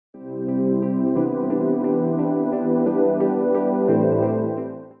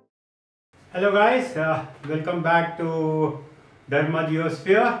Hello guys, welcome back to Dharma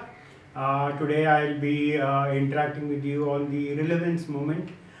Geosphere. Today I'll be interacting with you on the relevance movement,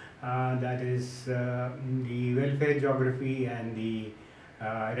 that is the welfare geography and the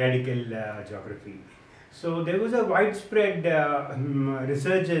radical geography. So there was a widespread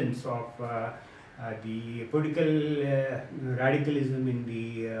resurgence of the political radicalism in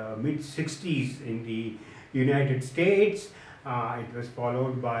the mid 60s in the United States. It was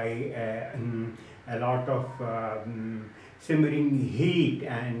followed by a lot of simmering heat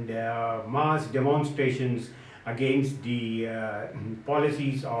and mass demonstrations against the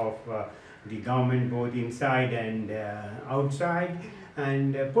policies of the government, both inside and outside,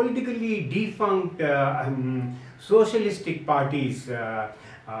 and politically defunct socialistic parties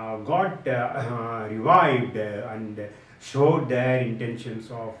got revived and showed their intentions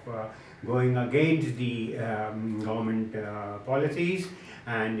of going against the government policies,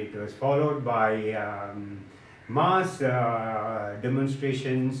 and it was followed by mass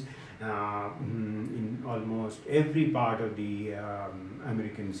demonstrations in almost every part of the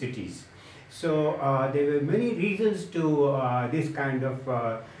American cities. So there were many reasons to this kind of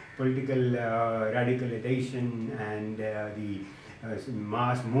political radicalization, and the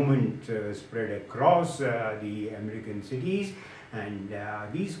mass movement spread across the American cities, and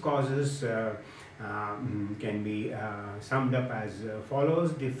these causes can be summed up as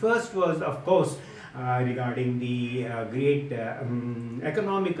follows. The first was, of course, regarding the great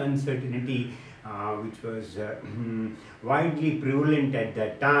economic uncertainty which was widely prevalent at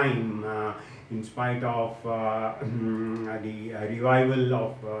that time, in spite of the revival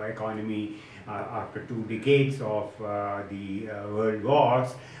of economy after 2 decades of the world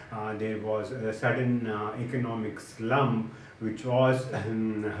wars. There was a sudden economic slump which was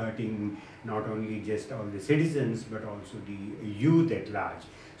hurting not only just all the citizens but also the youth at large.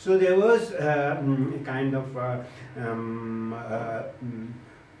 So there was a kind of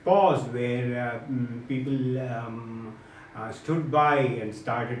pause where people stood by and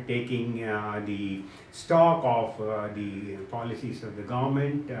started taking the stock of the policies of the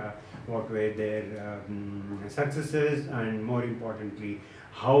government, what were their successes, and more importantly,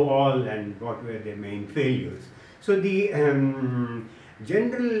 how all and what were their main failures. So the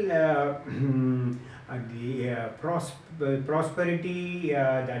general prosperity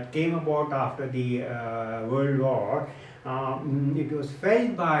that came about after the World War, it was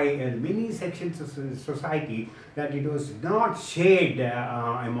felt by many sections of society that it was not shared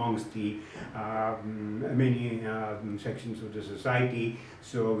amongst the many sections of the society,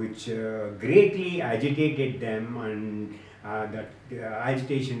 so which greatly agitated them, and that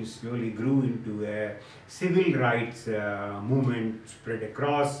agitation slowly grew into a civil rights movement spread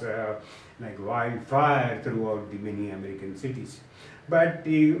across like wildfire throughout the many American cities. But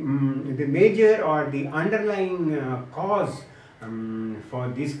the major or the underlying cause for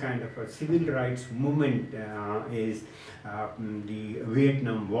this kind of a civil rights movement is the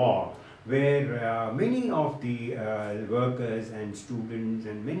Vietnam War, where many of the workers and students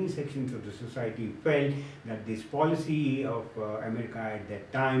and many sections of the society felt that this policy of America at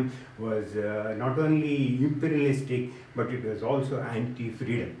that time was not only imperialistic, but it was also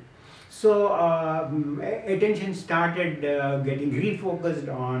anti-freedom. So attention started getting refocused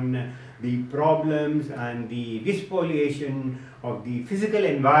on the problems and the despoliation of the physical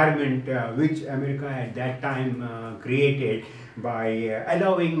environment which America at that time created by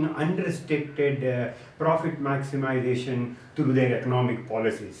allowing unrestricted profit maximization through their economic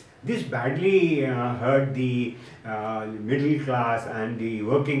policies. This badly hurt the middle class and the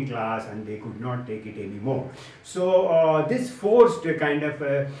working class, and they could not take it anymore. So this forced a kind of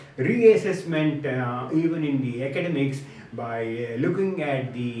a reassessment even in the academics by looking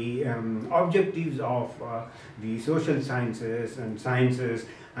at the objectives of the social sciences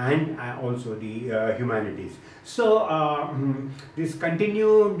and also the humanities. So this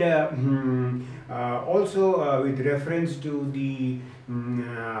continued also with reference to the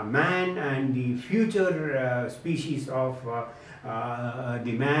man and the future species of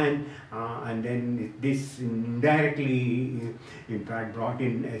the man, and then this indirectly in fact brought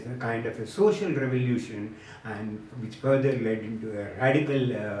in as a kind of a social revolution, and which further led into a radical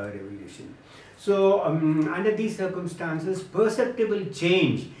revolution. So under these circumstances, perceptible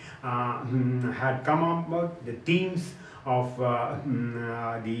change had come about. The themes of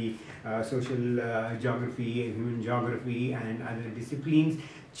the social geography, human geography and other disciplines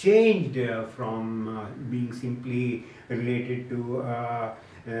changed from being simply related to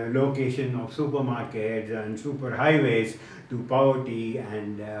location of supermarkets and superhighways to poverty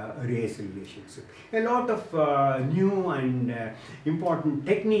and race relationship. A lot of new and important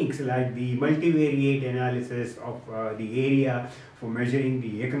techniques like the multivariate analysis of the area for measuring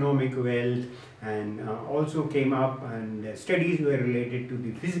the economic wealth and also came up, and studies were related to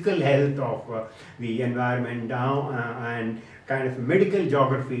the physical health of the environment and kind of medical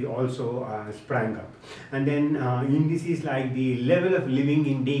geography also sprang up. And then indices like the level of living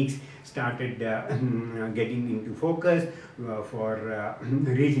index started getting into focus for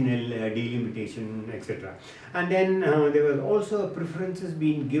regional delimitation, etc. And then there was also preferences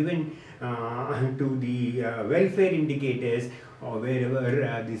being given to the welfare indicators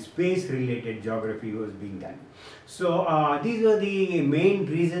wherever the space related geography was being done. So these were the main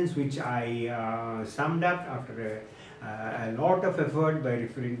reasons which I summed up after a lot of effort by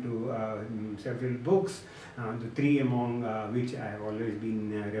referring to several books, the three among which I have always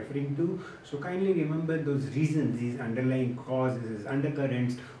been referring to. So kindly remember those reasons, these underlying causes, these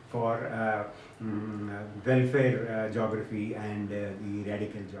undercurrents for welfare geography and the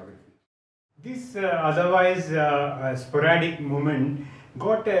radical geography. This otherwise sporadic movement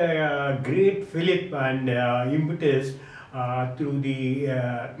got a great fillip and impetus through the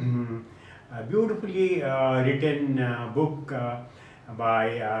beautifully written book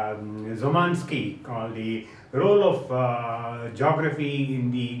by Zomansky called The Role of Geography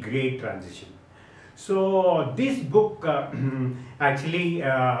in the Great Transition. So this book actually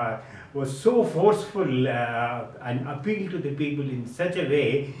was so forceful and appealed to the people in such a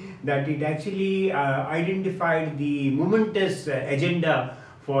way that it actually identified the momentous agenda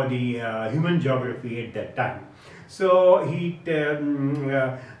for the human geography at that time. So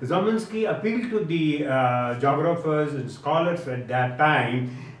Zomansky appealed to the geographers and scholars at that time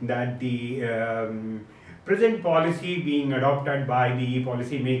that the present policy being adopted by the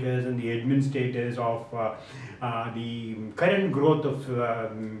policymakers and the administrators of the current growth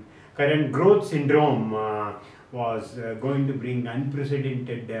syndrome was going to bring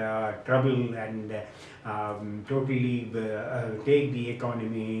unprecedented trouble and totally take the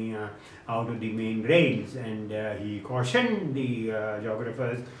economy out of the main rails. And he cautioned the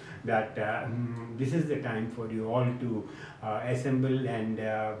geographers that this is the time for you all to assemble and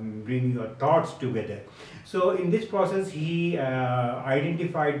bring your thoughts together. So in this process he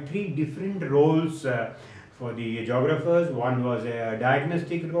identified three different roles for the geographers. One was a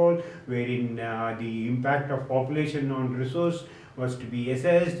diagnostic role wherein the impact of population on resource was to be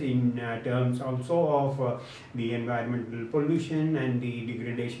assessed in terms also of the environmental pollution and the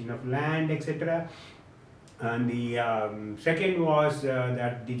degradation of land, etc. And the second was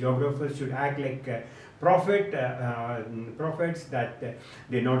that the geographers should act like prophets, that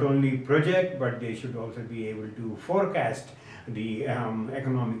they not only project but they should also be able to forecast the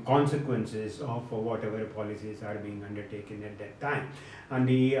economic consequences of whatever policies are being undertaken at that time. And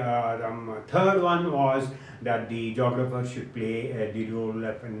the third one was that the geographer should play the role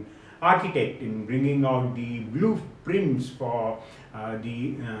of an architect in bringing out the blueprints for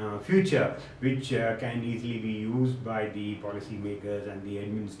the future, which can easily be used by the policymakers and the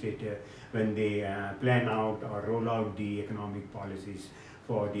administrator when they plan out or roll out the economic policies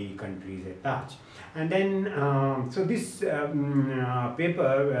for the countries at large. And then so this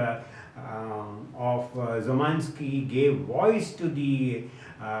paper of Zomansky gave voice to the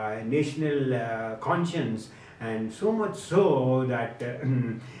national conscience, and so much so that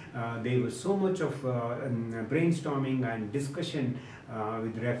there was so much of brainstorming and discussion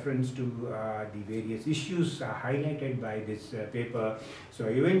with reference to the various issues highlighted by this paper. So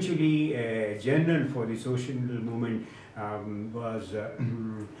eventually a journal for the social movement was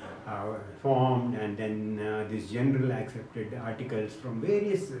formed, and then this journal accepted articles from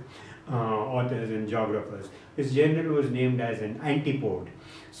various authors and geographers. This journal was named as an antipode.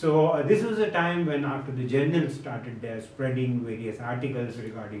 So this was a time when, after the journal started spreading various articles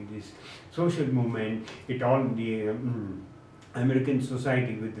regarding this social movement, it all the American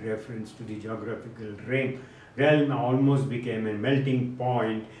society with reference to the geographical realm almost became a melting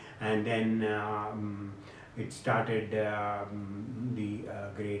point, and then it started the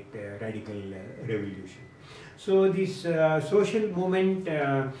great radical revolution. So this social movement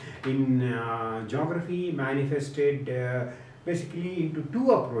in geography manifested basically into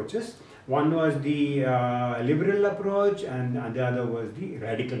two approaches. One was the liberal approach, and the other was the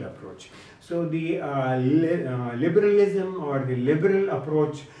radical approach. So the liberalism or the liberal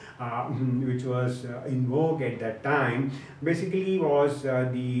approach which was in vogue at that time basically was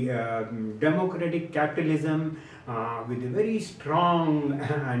the democratic capitalism with a very strong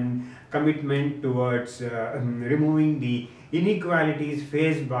and commitment towards removing the inequalities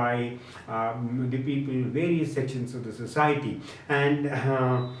faced by the people, various sections of the society. And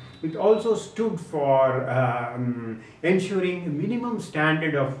it also stood for ensuring a minimum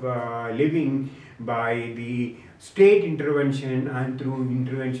standard of living by the state intervention and through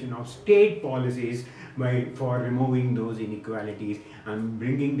intervention of state policies for removing those inequalities and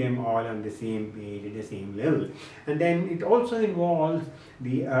bringing them all on the same page at the same level. And then it also involves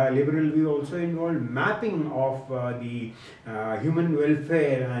the liberal view also involved mapping of the human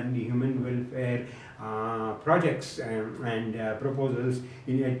welfare and the human welfare projects and proposals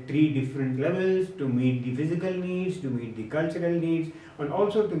at 3 different levels to meet the physical needs, to meet the cultural needs, and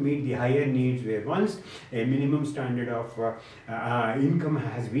also to meet the higher needs, where once a minimum standard of income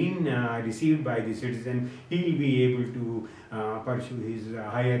has been received by the citizen, he will be able to pursue his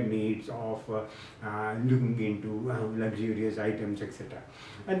higher needs of looking into luxurious items, etc.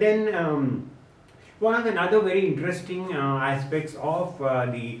 And then one of the other very interesting aspects of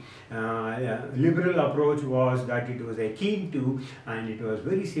the liberal approach was that it was akin to, and it was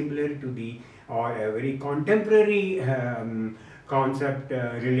very similar to the, or a very contemporary concept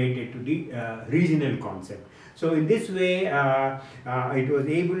related to the regional concept. So in this way, it was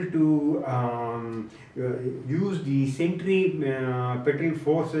able to use the centripetal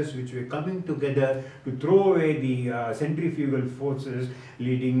forces which were coming together to throw away the centrifugal forces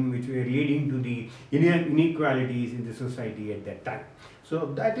which were leading to the inequalities in the society at that time. So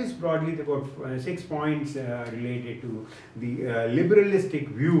that is broadly about 6 points related to the liberalistic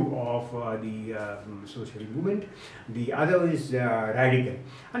view of the social movement. The other is radical.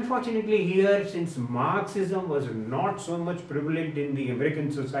 Unfortunately here, since Marxism was not so much prevalent in the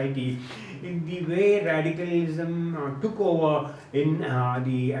American society, in the way radicalism took over in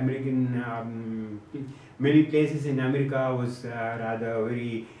the American, many places in America was rather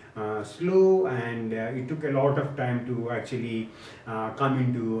very slow, and it took a lot of time to actually come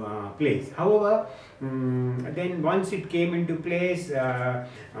into place. However, then once it came into place,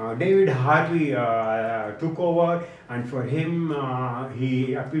 David Harvey took over, and for him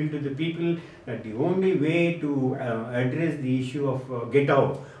he appealed to the people that the only way to address the issue of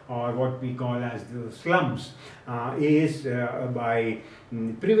ghetto, or what we call as the slums, is by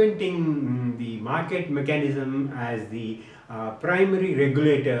preventing the market mechanism as the primary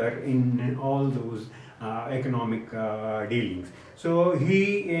regulator in all those economic dealings. So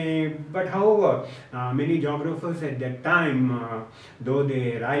but however, many geographers at that time, though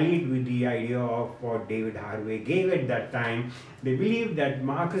they rallied with the idea of what David Harvey gave at that time, they believed that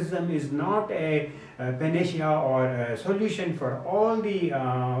Marxism is not a panacea or a solution for all the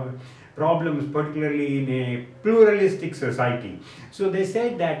problems, particularly in a pluralistic society. So they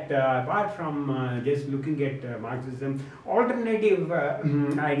said that apart from just looking at Marxism, alternative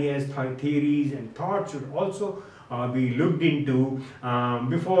ideas, theories and thoughts should also be looked into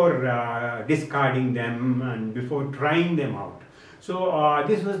before discarding them and before trying them out. So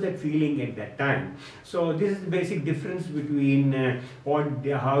this was the feeling at that time. So this is the basic difference between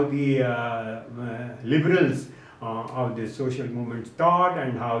how the liberals of the social movements thought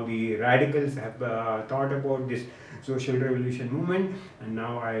and how the radicals have thought about this social revolution movement. And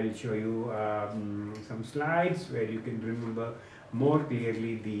now I will show you some slides where you can remember more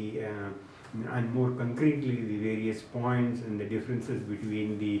clearly the and more concretely the various points and the differences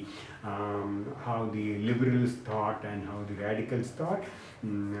between the how the liberals thought and how the radicals thought.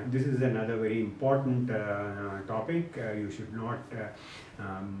 This is another very important topic. You should not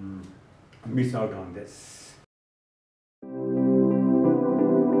miss out on this.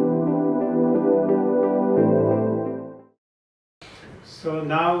 So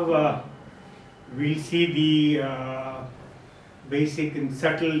now we'll see the basic and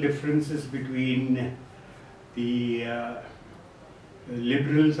subtle differences between the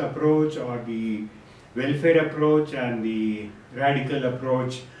liberals approach or the welfare approach and the radical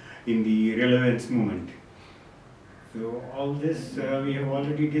approach in the relevance movement. So all this we have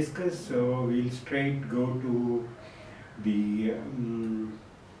already discussed, so we'll straight go to the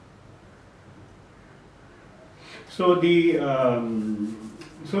so the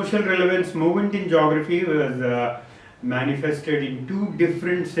social relevance movement in geography was manifested in 2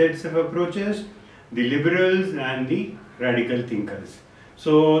 different sets of approaches, the liberals and the radical thinkers.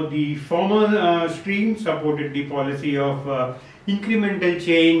 So the former stream supported the policy of incremental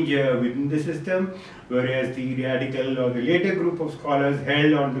change within the system, whereas the radical or the later group of scholars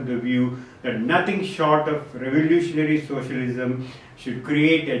held on to the view that nothing short of revolutionary socialism should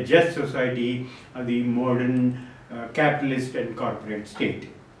create a just society of the modern capitalist and corporate state.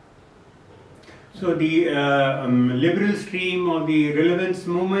 So the liberal stream of the relevance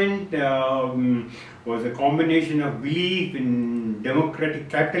movement was a combination of belief in democratic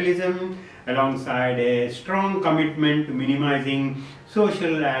capitalism alongside a strong commitment to minimizing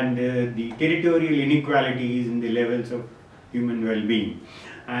social and the territorial inequalities in the levels of human well-being.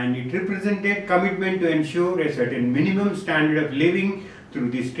 And it represented commitment to ensure a certain minimum standard of living through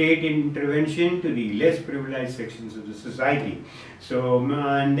the state intervention to the less privileged sections of the society. So,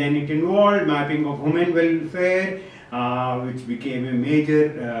 and then it involved mapping of human welfare, which became a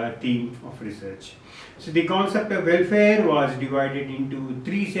major theme of research. So the concept of welfare was divided into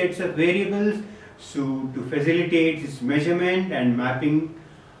 3 sets of variables to facilitate its measurement and mapping.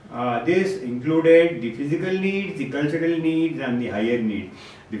 This included the physical needs, the cultural needs, and the higher needs.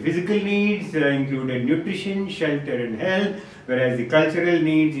 The physical needs included nutrition, shelter, and health, whereas the cultural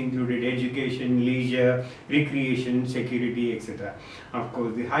needs included education, leisure, recreation, security, etc. Of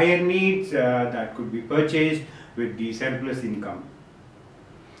course, the higher needs that could be purchased with the surplus income.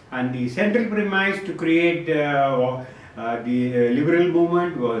 And the central premise to create the liberal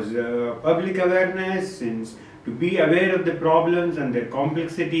movement was public awareness, since to be aware of the problems and their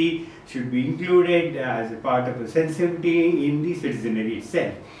complexity should be included as a part of a sensitivity in the citizenry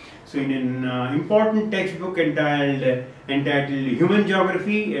itself. So in an important textbook entitled Human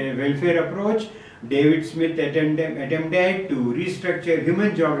Geography, a Welfare Approach, David Smith attempted to restructure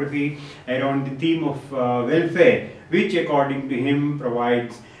human geography around the theme of welfare, which according to him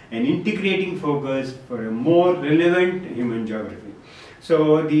provides an integrating focus for a more relevant human geography.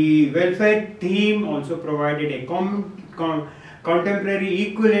 So the welfare theme also provided a contemporary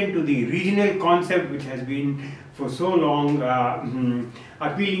equivalent to the regional concept, which has been for so long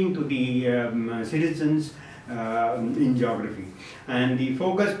appealing to the citizens in geography. And the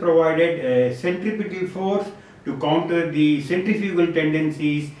focus provided a centripetal force to counter the centrifugal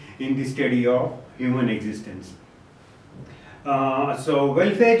tendencies in the study of human existence. So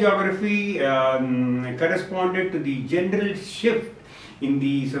welfare geography corresponded to the general shift in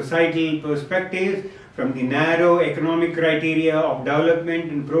the societal perspective from the narrow economic criteria of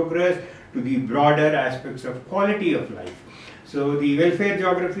development and progress to the broader aspects of quality of life. So the welfare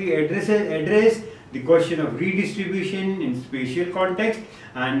geography addressed the question of redistribution in spatial context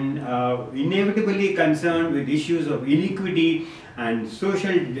and inevitably concerned with issues of inequity and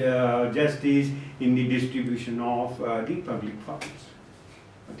social justice in the distribution of the public funds,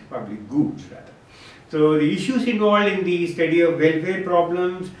 or the public goods rather. So the issues involved in the study of welfare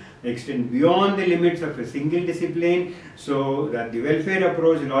problems extend beyond the limits of a single discipline, so that the welfare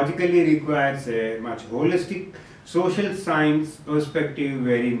approach logically requires a much holistic social science perspective,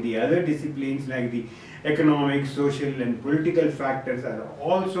 wherein the other disciplines like the economic, social and political factors are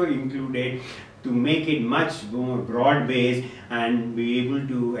also included to make it much more broad-based and be able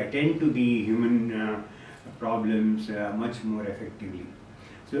to attend to the human problems much more effectively.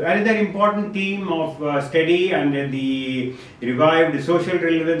 So another important theme of study under the revived social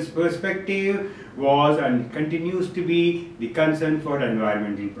relevance perspective was and continues to be the concern for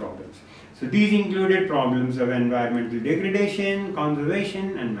environmental problems. So these included problems of environmental degradation,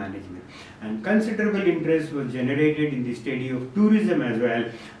 conservation and management. And considerable interest was generated in the study of tourism as well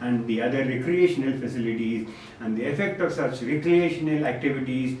and the other recreational facilities and the effect of such recreational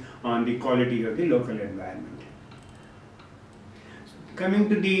activities on the quality of the local environment. Coming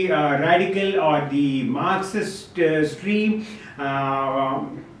to the radical or the Marxist stream,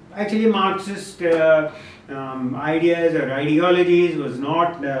 actually Marxist ideas or ideologies was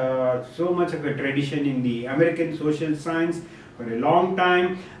not so much of a tradition in the American social science for a long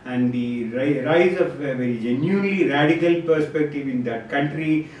time, and the rise of a very genuinely radical perspective in that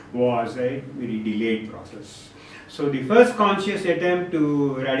country was a very delayed process. So the first conscious attempt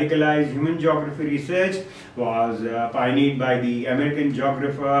to radicalize human geography research was pioneered by the American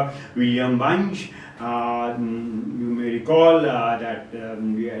geographer William Bunch. You may recall that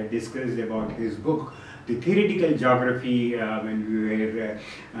we had discussed about his book, The Theoretical Geography, when we were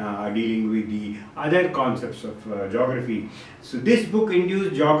dealing with the other concepts of geography. So this book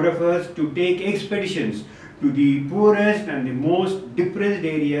induced geographers to take expeditions to the poorest and the most depressed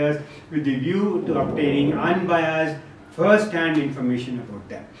areas with the view to obtaining unbiased first-hand information about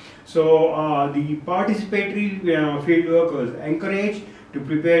them. So the participatory fieldwork was encouraged to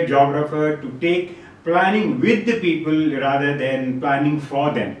prepare geographers to take planning with the people rather than planning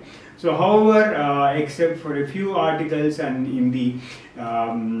for them. So however, except for a few articles and in the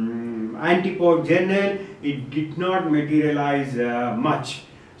Antipode Journal, it did not materialize much.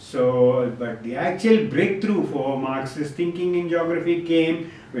 So, but the actual breakthrough for Marxist thinking in geography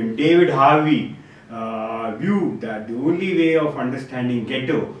came when David Harvey view that the only way of understanding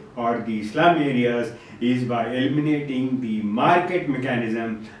ghetto or the slum areas is by eliminating the market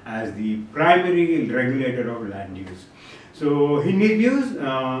mechanism as the primary regulator of land use. So, in his views,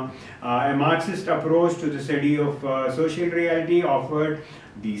 a Marxist approach to the study of social reality offered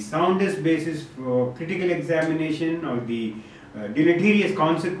the soundest basis for critical examination of the deleterious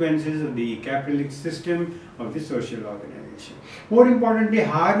consequences of the capitalist system of the social organization. More importantly,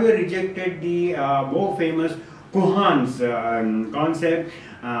 Harvey rejected the more famous Kuhan's concept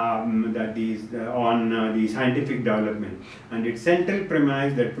that is on the scientific development, and its central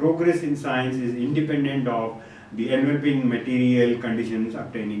premise that progress in science is independent of the enveloping material conditions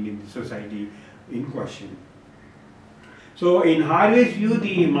obtaining in the society in question. So, in Harvey's view,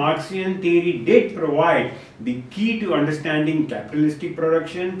 the Marxian theory did provide the key to understanding capitalistic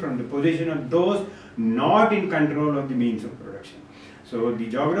production from the position of those not in control of the means of production. So, the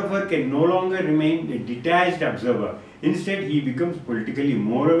geographer can no longer remain a detached observer. Instead, he becomes politically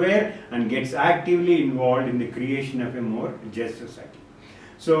more aware and gets actively involved in the creation of a more just society.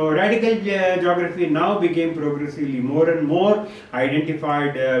 So, radical geography now became progressively more and more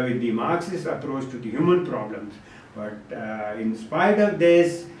identified with the Marxist approach to the human problems. But in spite of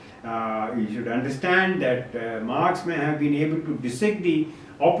this, you should understand that Marx may have been able to dissect the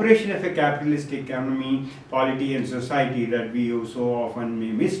operation of a capitalist economy, polity and society that we so often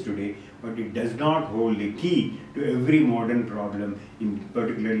may miss today, but it does not hold the key to every modern problem,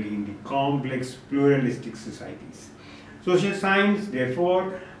 particularly in the complex pluralistic societies. Social science,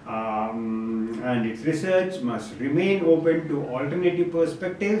 therefore, and its research must remain open to alternative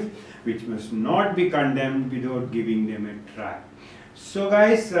perspectives, which must not be condemned without giving them a try. So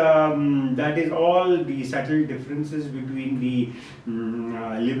guys, that is all the subtle differences between the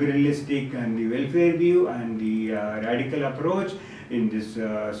liberalistic and the welfare view and the radical approach in this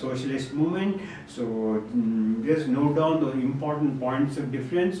socialist movement. So just note down the important points of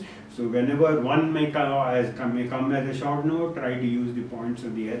difference. So whenever one may come as a short note, try to use the points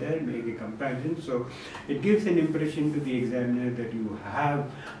of the other, make a comparison. So it gives an impression to the examiner that you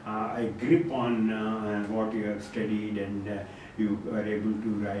have a grip on what you have studied, and you are able to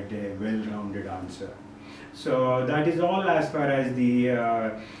write a well-rounded answer. So that is all as far as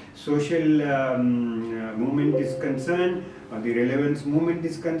the social movement is concerned, or the relevance movement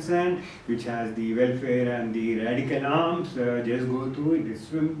is concerned, which has the welfare and the radical arms. Just go through it. It's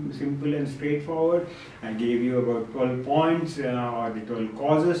simple and straightforward. I gave you about 12 points or the 12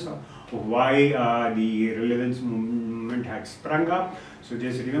 causes of why the relevance movement had sprung up. So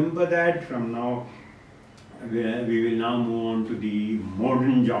just remember that. From now we will now move on to the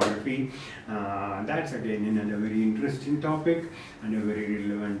modern geography. That's again another very interesting topic and a very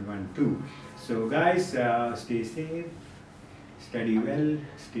relevant one too. So guys, stay safe, study well,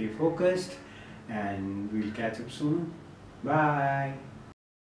 stay focused, and we'll catch up soon. Bye.